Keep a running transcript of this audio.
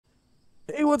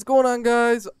Hey, what's going on,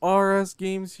 guys? RS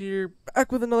Games here,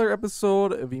 back with another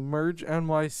episode of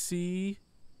EmergeNYC.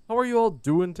 How are you all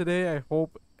doing today? I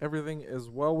hope everything is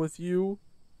well with you.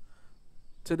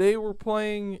 Today we're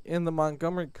playing in the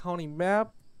Montgomery County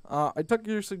map. I took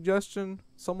your suggestion.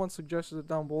 Someone suggested it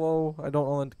down below. I don't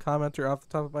know the commenter off the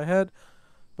top of my head.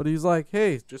 But he's like,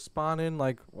 hey, just spawn in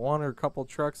like one or a couple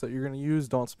trucks that you're going to use.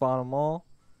 Don't spawn them all.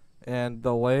 And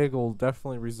the lag will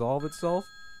definitely resolve itself.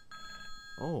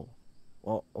 Oh.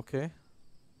 Well, okay.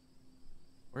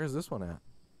 Where's this one at?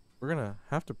 We're gonna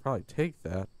have to probably take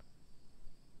that,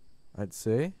 I'd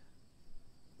say.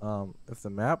 If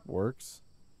the map works.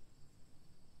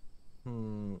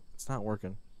 It's not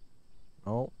working.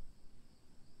 Oh.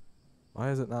 Why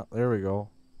is it not? There we go.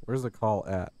 Where's the call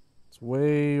at? It's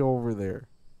way over there.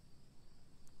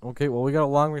 Okay, well, we got a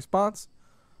long response.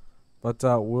 But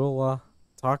we'll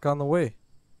talk on the way.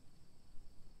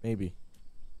 Maybe.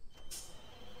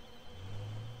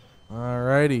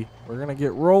 Alrighty, we're gonna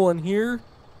get rolling here.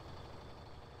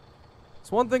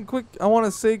 So one thing quick I want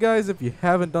to say, guys, if you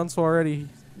haven't done so already,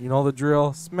 you know the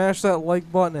drill. Smash that like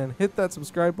button and hit that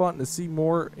subscribe button to see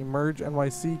more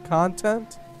EmergeNYC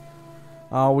content.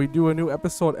 We do a new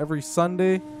episode every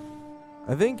Sunday.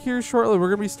 I think here shortly we're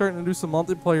gonna be starting to do some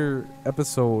multiplayer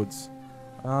episodes.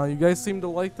 You guys seem to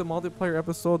like the multiplayer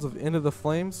episodes of Into the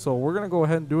Flames, so we're gonna go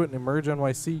ahead and do it in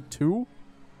EmergeNYC 2.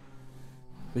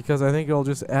 Because I think it'll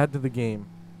just add to the game.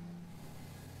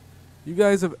 You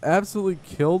guys have absolutely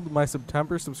killed my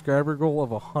September subscriber goal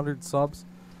of 100 subs.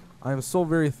 I am so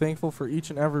very thankful for each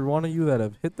and every one of you that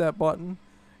have hit that button.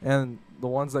 And the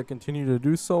ones that continue to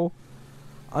do so.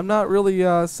 I'm not really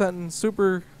setting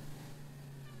super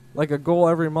like a goal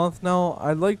every month now.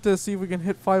 I'd like to see if we can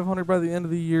hit 500 by the end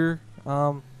of the year.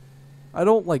 I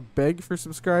don't like beg for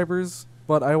subscribers.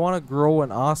 But I want to grow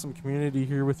an awesome community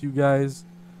here with you guys.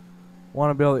 Want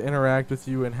to be able to interact with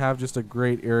you and have just a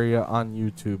great area on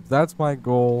YouTube. That's my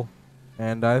goal,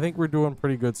 and I think we're doing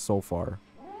pretty good so far.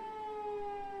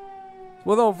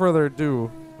 Without further ado,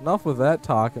 enough with that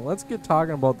talk, and let's get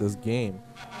talking about this game.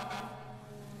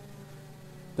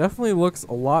 Definitely looks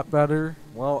a lot better.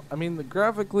 Well, I mean,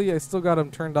 graphically, I still got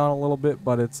them turned down a little bit,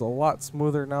 but it's a lot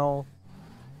smoother now.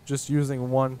 Just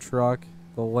using one truck,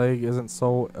 the lag isn't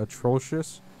so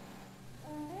atrocious.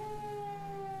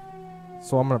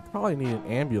 So I'm going to probably need an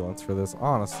ambulance for this,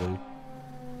 honestly.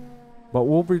 But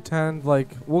we'll pretend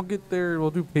like we'll get there, we'll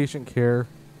do patient care.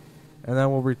 And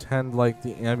then we'll pretend like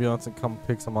the ambulance and come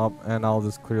picks them up, and I'll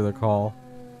just clear the call.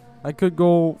 I could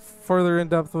go further in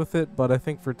depth with it, but I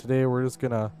think for today we're just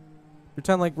going to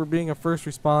pretend like we're being a first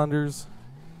responders.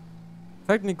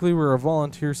 Technically we're a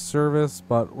volunteer service,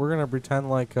 but we're going to pretend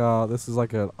like this is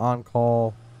like an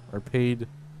on-call or paid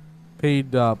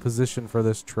position for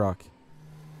this truck.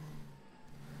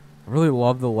 I really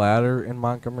love the ladder in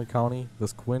Montgomery County.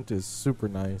 This Quint is super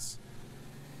nice.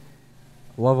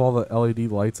 I love all the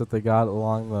LED lights that they got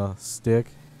along the stick.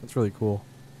 That's really cool.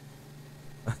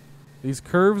 These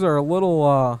curves are a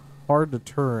little hard to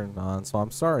turn on, so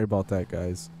I'm sorry about that,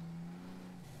 guys.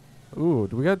 Ooh,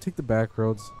 do we gotta take the back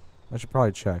roads? I should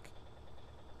probably check.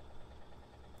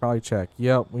 Probably check.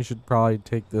 Yep, we should probably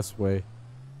take this way.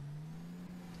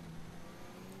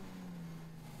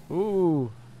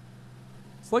 Ooh.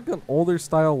 It's like an older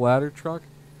style ladder truck.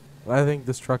 I think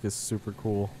this truck is super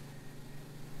cool.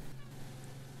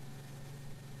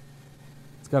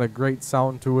 It's got a great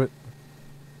sound to it.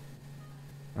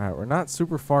 Alright, we're not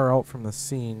super far out from the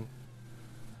scene.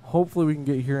 Hopefully we can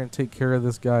get here and take care of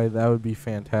this guy. That would be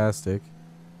fantastic.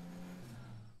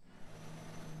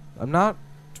 I'm not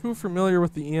too familiar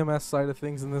with the EMS side of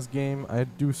things in this game. I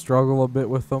do struggle a bit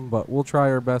with them, but we'll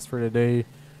try our best for today.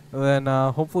 And then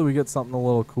hopefully we get something a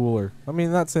little cooler. I mean,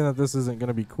 not saying that this isn't going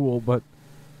to be cool, but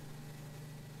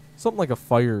something like a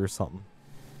fire or something.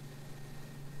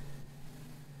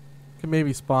 Can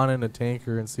maybe spawn in a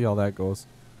tanker and see how that goes.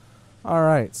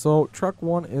 Alright, so truck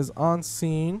 1 is on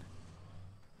scene.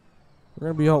 We're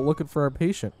going to be out looking for our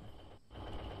patient.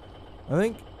 I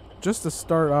think just to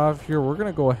start off here, we're going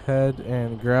to go ahead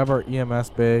and grab our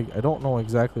EMS bag. I don't know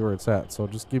exactly where it's at, so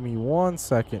just give me 1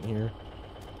 second here.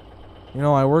 You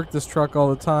know, I work this truck all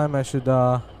the time. I should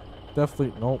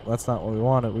definitely... Nope, that's not what we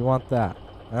wanted. We want that.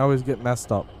 I always get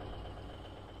messed up.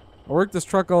 I work this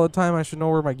truck all the time. I should know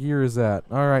where my gear is at.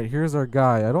 Alright, here's our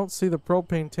guy. I don't see the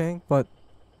propane tank, but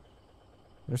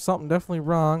there's something definitely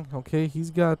wrong. Okay, he's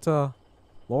got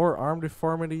lower arm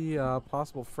deformity,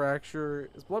 possible fracture.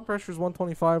 His blood pressure is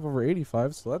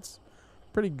 125/85, so that's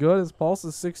pretty good. His pulse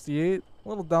is 68. A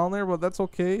little down there, but that's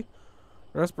okay.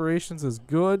 Respirations is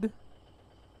good.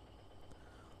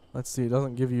 Let's see, it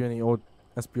doesn't give you any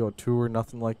SpO2 or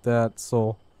nothing like that,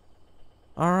 so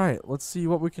Alright, let's see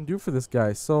what we can do for this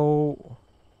guy. So,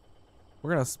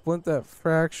 we're going to splint that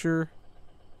fracture.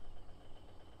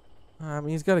 I mean,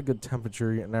 he's got a good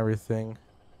temperature and everything.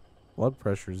 Blood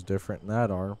pressure is different in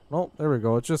that arm. Nope, there we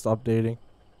go. It's just updating.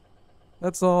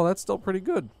 That's all. That's still pretty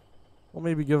good. We'll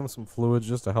maybe give him some fluids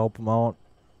just to help him out.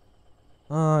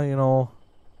 You know,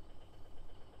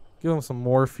 give him some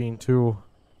morphine too.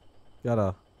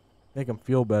 Gotta make him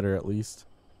feel better at least.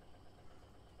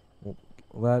 Will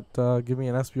that give me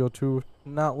an SPO2?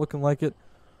 Not looking like it.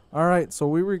 Alright, so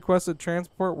we requested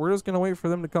transport. We're just gonna wait for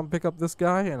them to come pick up this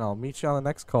guy, and I'll meet you on the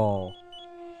next call.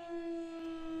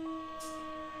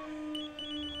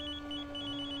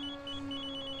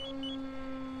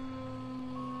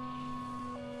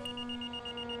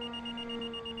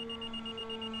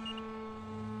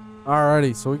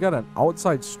 Alrighty, so we got an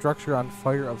outside structure on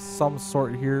fire of some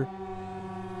sort here.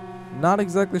 Not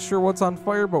exactly sure what's on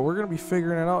fire, but we're going to be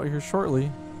figuring it out here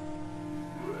shortly.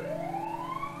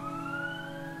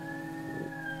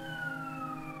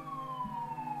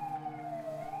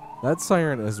 That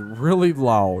siren is really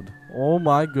loud. Oh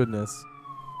my goodness.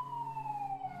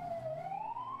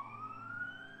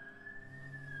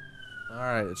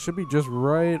 Alright, it should be just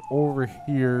right over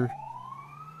here.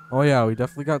 Oh yeah, we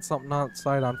definitely got something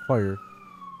outside on fire.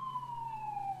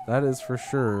 That is for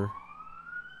sure.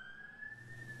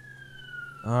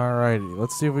 Alrighty,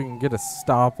 let's see if we can get a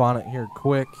stop on it here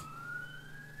quick.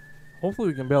 Hopefully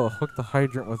we can be able to hook the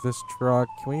hydrant with this truck.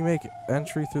 Can we make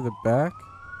entry through the back?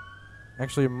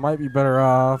 Actually, it might be better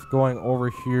off going over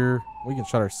here. We can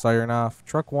shut our siren off.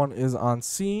 Truck 1 is on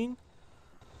scene.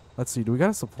 Let's see, do we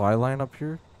got a supply line up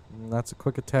here? That's a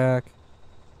quick attack.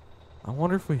 I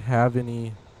wonder if we have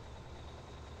any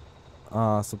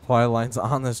supply lines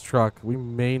on this truck. We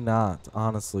may not,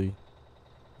 honestly.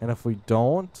 And if we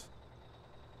don't,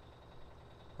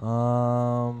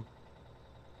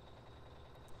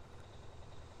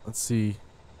 let's see.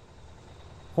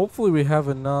 Hopefully we have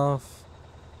enough.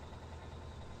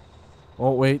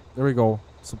 Oh wait, there we go.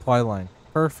 Supply line.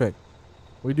 Perfect.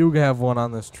 We do have one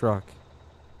on this truck.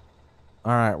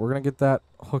 Alright, we're gonna get that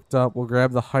hooked up. We'll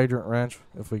grab the hydrant wrench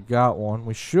if we got one.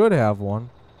 We should have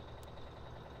one.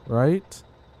 Right?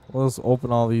 Let's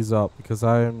open all these up because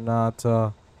I am not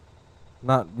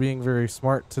being very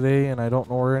smart today, and I don't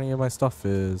know where any of my stuff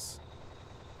is.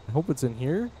 I hope it's in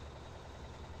here.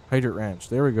 Hydrant wrench.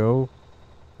 There we go.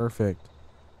 Perfect.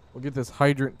 We'll get this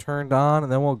hydrant turned on,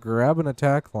 and then we'll grab an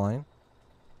attack line.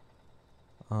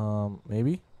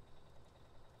 Maybe.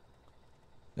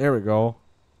 There we go.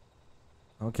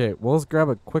 Okay, well, let's grab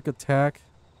a quick attack.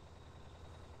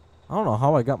 I don't know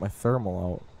how I got my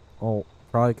thermal out. Oh,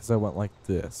 probably because I went like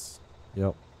this.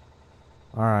 Yep.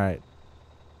 Alright.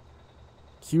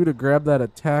 Q to grab that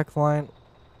attack line.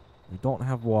 We don't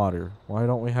have water. Why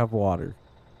don't we have water?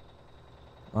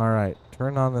 Alright,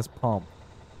 turn on this pump.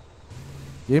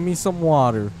 Give me some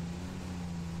water.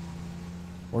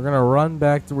 We're going to run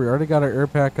back to... We already got our air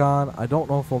pack on. I don't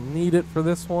know if we'll need it for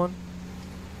this one.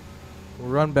 We'll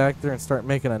run back there and start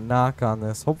making a knock on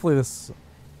this. Hopefully this...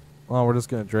 Well, we're just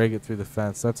going to drag it through the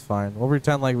fence. That's fine. We'll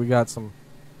pretend like we got some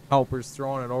helpers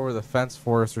throwing it over the fence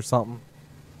for us or something.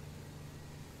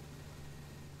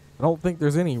 I don't think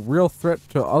there's any real threat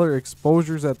to other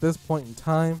exposures at this point in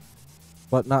time.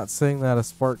 But not saying that a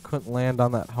spark couldn't land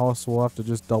on that house. We'll have to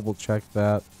just double check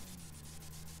that.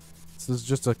 This is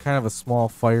just a kind of a small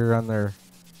fire on there.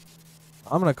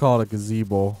 I'm going to call it a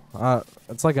gazebo.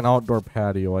 It's like an outdoor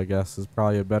patio, I guess, is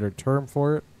probably a better term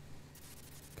for it.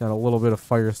 Got a little bit of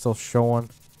fire still showing.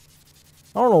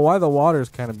 I don't know why the water is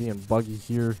kind of being buggy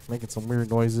here, making some weird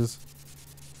noises.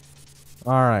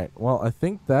 Alright, well, I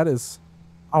think that is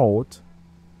out.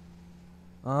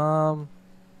 I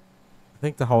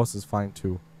think the house is fine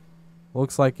too.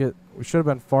 Looks like it. We should have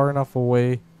been far enough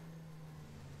away.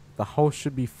 The house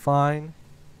should be fine.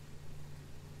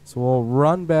 So we'll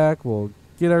run back. I'll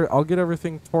get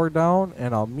everything tore down,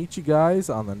 and I'll meet you guys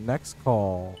on the next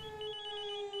call.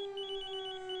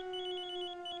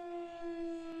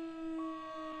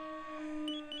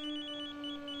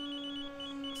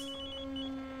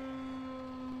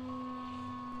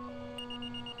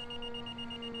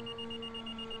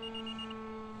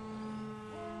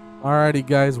 Alrighty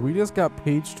guys, we just got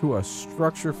paged to a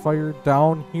structure fire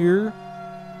down here.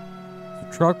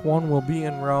 The truck 1 will be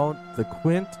en route. The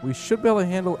Quint, we should be able to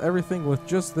handle everything with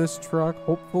just this truck,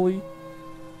 hopefully.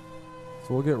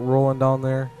 So we'll get rolling down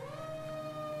there.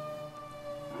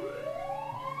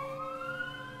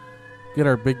 Get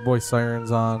our big boy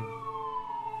sirens on.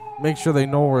 Make sure they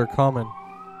know we're coming.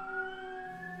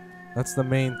 That's the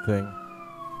main thing.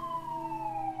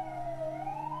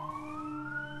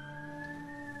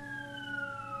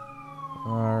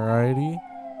 Alrighty.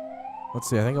 Let's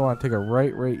see. I think I want to take a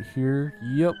right here.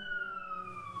 Yep.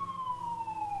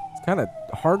 It's kind of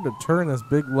hard to turn this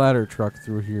big ladder truck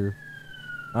through here.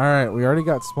 Alright, we already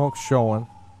got smoke showing.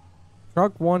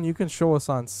 Truck 1, you can show us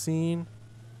on scene.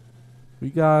 We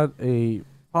got a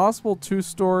possible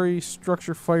 2-story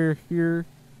structure fire here.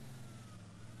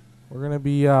 We're going to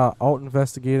be out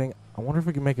investigating. I wonder if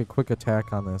we can make a quick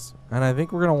attack on this. And I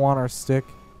think we're going to want our stick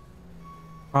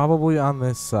probably on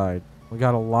this side. We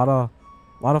got a lot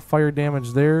of fire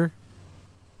damage there.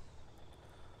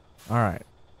 Alright.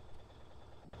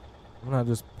 I'm going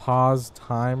to just pause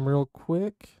time real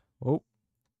quick. Oh,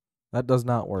 that does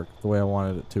not work the way I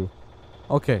wanted it to.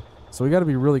 Okay, so we got to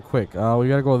be really quick. We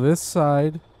got to go this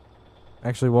side.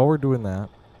 Actually, while we're doing that,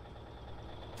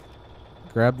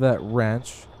 grab that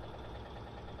wrench.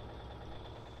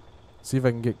 See if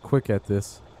I can get quick at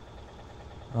this.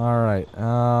 Alright,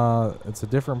 it's a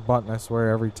different button, I swear,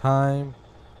 every time.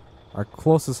 Our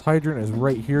closest hydrant is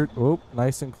right here. Oh,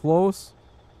 nice and close.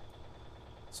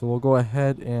 So we'll go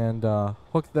ahead and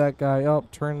hook that guy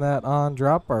up, turn that on,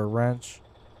 drop our wrench.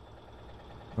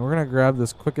 And we're going to grab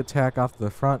this quick attack off the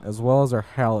front as well as our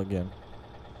Halligan.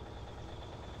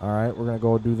 Alright, we're going to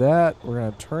go do that. We're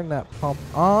going to turn that pump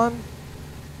on.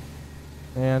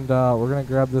 And we're going to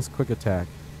grab this quick attack.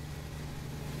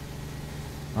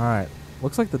 Alright,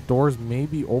 looks like the doors may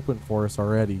be open for us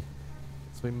already.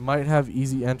 So we might have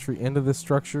easy entry into this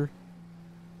structure.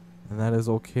 And that is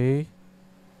okay.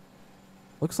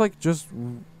 Looks like just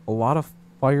a lot of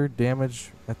fire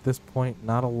damage at this point.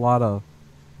 Not a lot of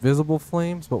visible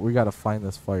flames, but we got to find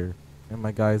this fire. And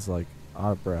my guy's like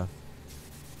out of breath.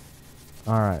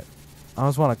 Alright. I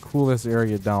just want to cool this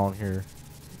area down here.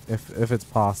 If it's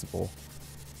possible.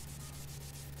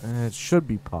 And it should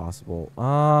be possible.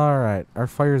 Alright. Our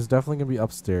fire is definitely going to be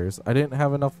upstairs. I didn't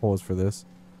have enough hose for this.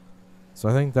 So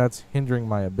I think that's hindering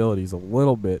my abilities a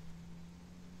little bit.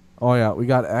 Oh yeah, we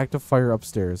got active fire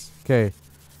upstairs. Okay.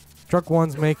 Truck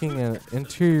 1's making an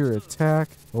interior attack.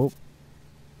 Oh.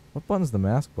 What button's the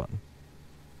mask button?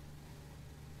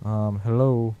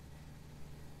 Hello.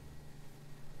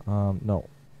 No.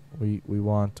 We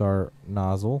want our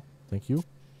nozzle. Thank you.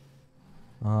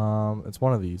 It's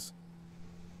one of these.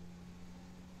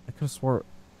 I could have swore.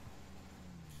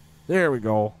 There we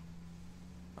go.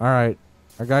 Alright.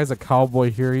 Our guy's a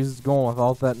cowboy here. He's going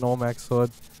without that Nomex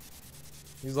hood.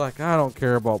 He's like, I don't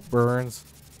care about burns.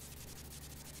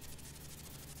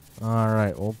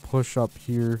 Alright, we'll push up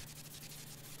here.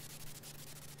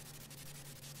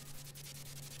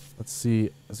 Let's see.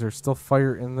 Is there still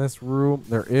fire in this room?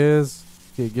 There is.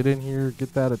 Okay, get in here.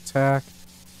 Get that attack.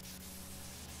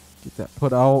 Get that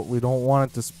put out. We don't want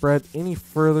it to spread any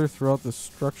further throughout the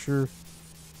structure.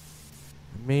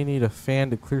 We may need a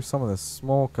fan to clear some of the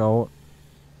smoke out.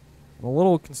 I'm a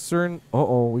little concerned.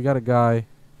 Uh-oh, we got a guy.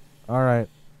 Alright.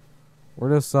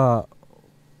 We're just, let's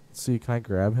see. Can I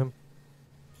grab him?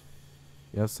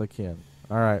 Yes, I can.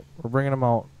 Alright, we're bringing him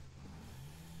out.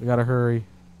 We gotta hurry.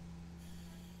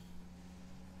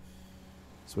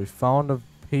 So we found a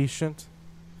patient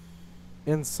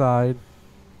inside.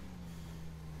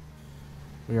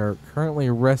 We are currently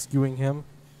rescuing him.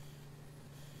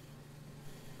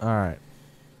 Alright.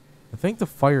 I think the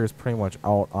fire is pretty much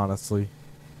out, honestly.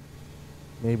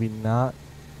 Maybe not.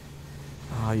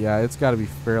 Ah, yeah, it's got to be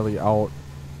fairly out.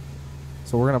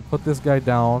 So we're going to put this guy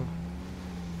down.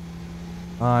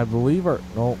 I believe our...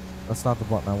 Nope, that's not the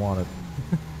button I wanted.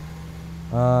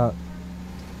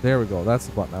 There we go. That's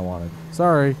the button I wanted.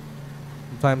 Sorry.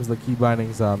 Sometimes the key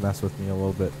bindings mess with me a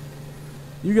little bit.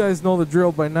 You guys know the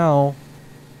drill by now.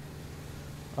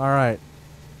 Alright.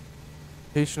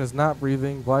 Patient is not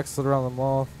breathing. Black slit around the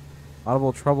mouth.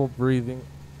 Audible trouble breathing.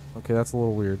 Okay, that's a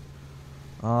little weird.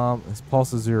 His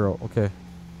pulse is 0. Okay.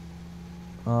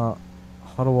 How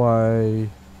do I...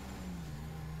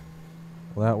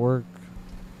 Will that work?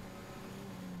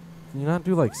 Can you not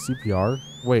do like CPR?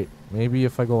 Wait, maybe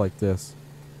if I go like this.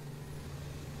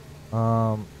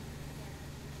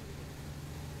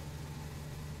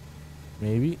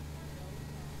 Maybe?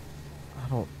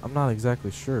 I'm not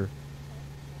exactly sure.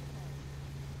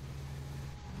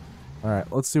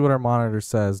 Alright, let's see what our monitor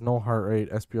says. No heart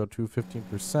rate, SpO2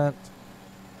 15%.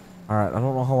 Alright, I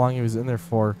don't know how long he was in there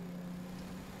for.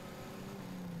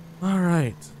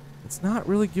 Alright. It's not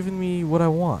really giving me what I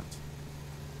want.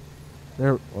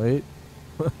 There, wait.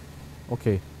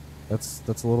 Okay. That's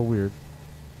a little weird.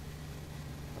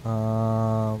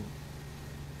 No.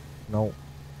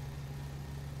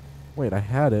 Wait, I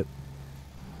had it.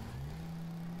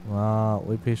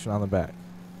 Leave patient on the back.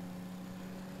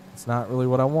 It's not really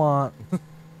what I want.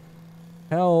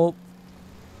 Help.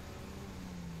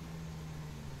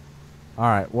 All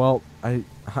right. Well, I'm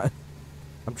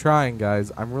trying,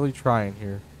 guys. I'm really trying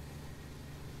here.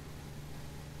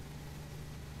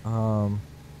 I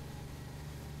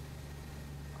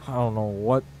don't know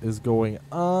what is going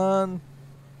on.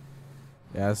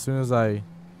 Yeah, as soon as I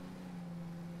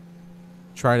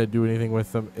try to do anything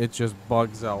with them, it just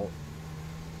bugs out.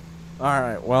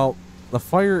 Alright, well, the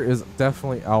fire is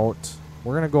definitely out.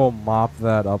 We're going to go mop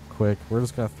that up quick. We're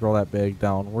just going to throw that bag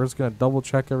down. We're just going to double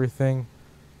check everything.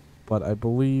 But I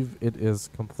believe it is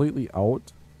completely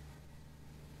out.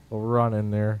 We'll run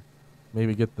in there.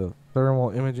 Maybe get the thermal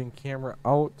imaging camera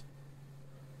out.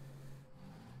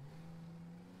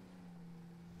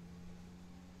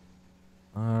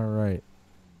 Alright.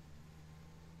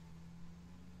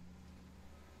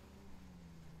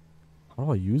 How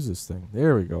do I use this thing?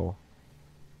 There we go.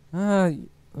 A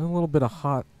little bit of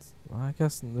hot. I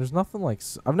guess there's nothing like...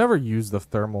 I've never used the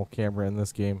thermal camera in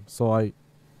this game, so I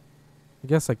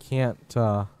guess I can't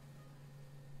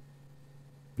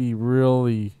be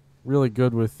really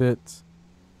good with it.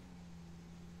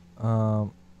 Yeah,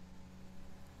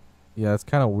 it's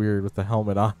kind of weird with the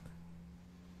helmet on.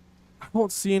 I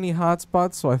don't see any hot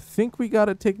spots, so I think we got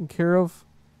it taken care of.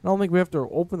 I don't think we have to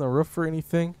open the roof or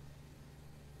anything.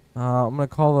 I'm going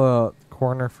to call the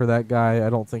coroner for that guy. I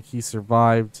don't think he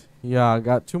survived. Yeah,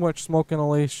 got too much smoke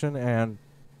inhalation and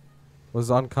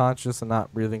was unconscious and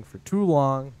not breathing for too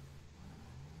long.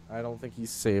 I don't think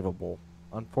he's savable.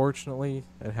 Unfortunately,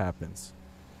 it happens.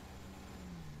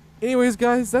 Anyways,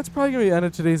 guys, that's probably going to be the end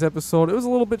of today's episode. It was a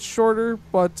little bit shorter,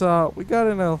 but we got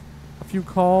in a few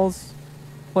calls.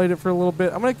 Played it for a little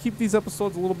bit. I'm going to keep these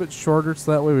episodes a little bit shorter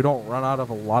so that way we don't run out of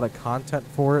a lot of content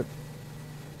for it.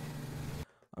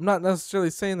 I'm not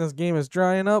necessarily saying this game is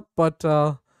drying up, but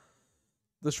the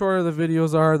shorter the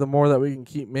videos are, the more that we can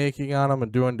keep making on them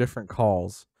and doing different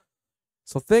calls.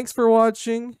 So thanks for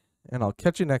watching, and I'll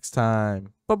catch you next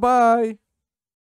time. Bye-bye.